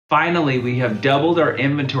Finally, we have doubled our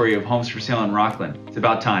inventory of homes for sale in Rocklin. It's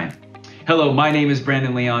about time. Hello, my name is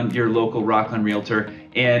Brandon Leon, your local Rocklin Realtor,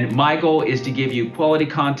 and my goal is to give you quality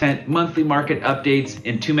content, monthly market updates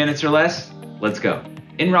in 2 minutes or less. Let's go.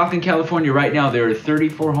 In Rocklin, California right now, there are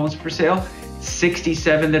 34 homes for sale,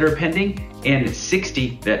 67 that are pending, and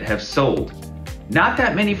 60 that have sold. Not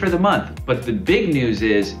that many for the month, but the big news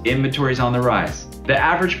is inventory's on the rise. The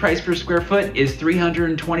average price per square foot is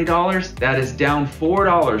 $320. That is down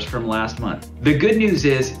 $4 from last month. The good news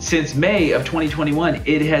is, since May of 2021,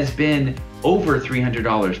 it has been over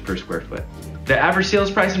 $300 per square foot. The average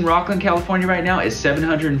sales price in Rocklin, California right now is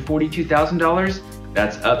 $742,000.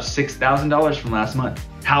 That's up $6,000 from last month.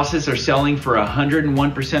 Houses are selling for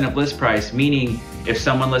 101% of list price, meaning if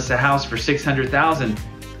someone lists a house for $600,000,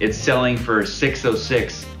 it's selling for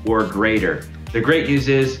 $606 or greater. The great news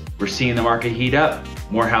is we're seeing the market heat up,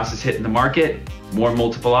 more houses hitting the market, more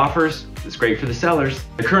multiple offers. It's great for the sellers.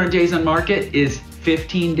 The current days on market is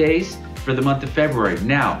 15 days for the month of February.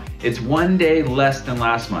 Now, it's 1 day less than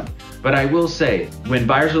last month. But I will say, when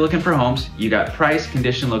buyers are looking for homes, you got price,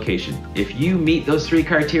 condition, location. If you meet those 3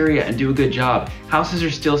 criteria and do a good job, houses are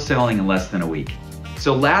still selling in less than a week.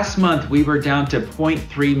 So last month, we were down to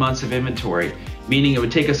 0.3 months of inventory, meaning it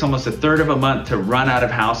would take us almost a third of a month to run out of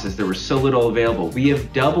houses. There was so little available. We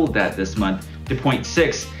have doubled that this month to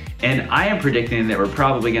 0.6, and I am predicting that we're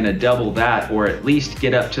probably gonna double that, or at least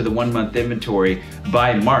get up to the 1 month inventory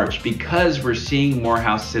by March, because we're seeing more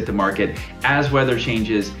houses hit the market as weather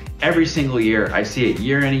changes. Every single year, I see it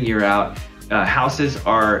year in and year out. Houses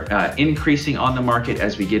are increasing on the market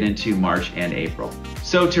as we get into March and April.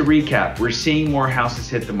 So to recap, we're seeing more houses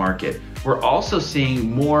hit the market. We're also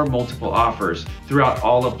seeing more multiple offers throughout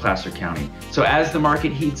all of Placer County. So as the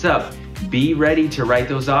market heats up, be ready to write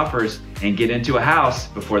those offers and get into a house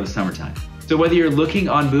before the summertime. So whether you're looking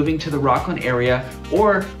on moving to the Rocklin area,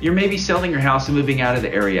 or you're maybe selling your house and moving out of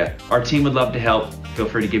the area, our team would love to help. Feel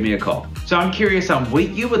free to give me a call. So I'm curious on what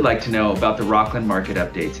you would like to know about the Rocklin market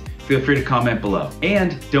updates. Feel free to comment below.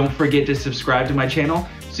 And don't forget to subscribe to my channel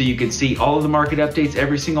so you can see all of the market updates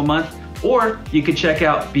every single month. Or you could check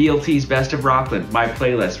out BLT's Best of Rocklin, my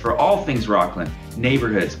playlist for all things Rocklin,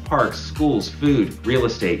 neighborhoods, parks, schools, food, real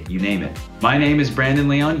estate, you name it. My name is Brandon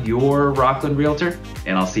Leon, your Rocklin Realtor,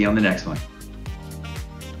 and I'll see you on the next one.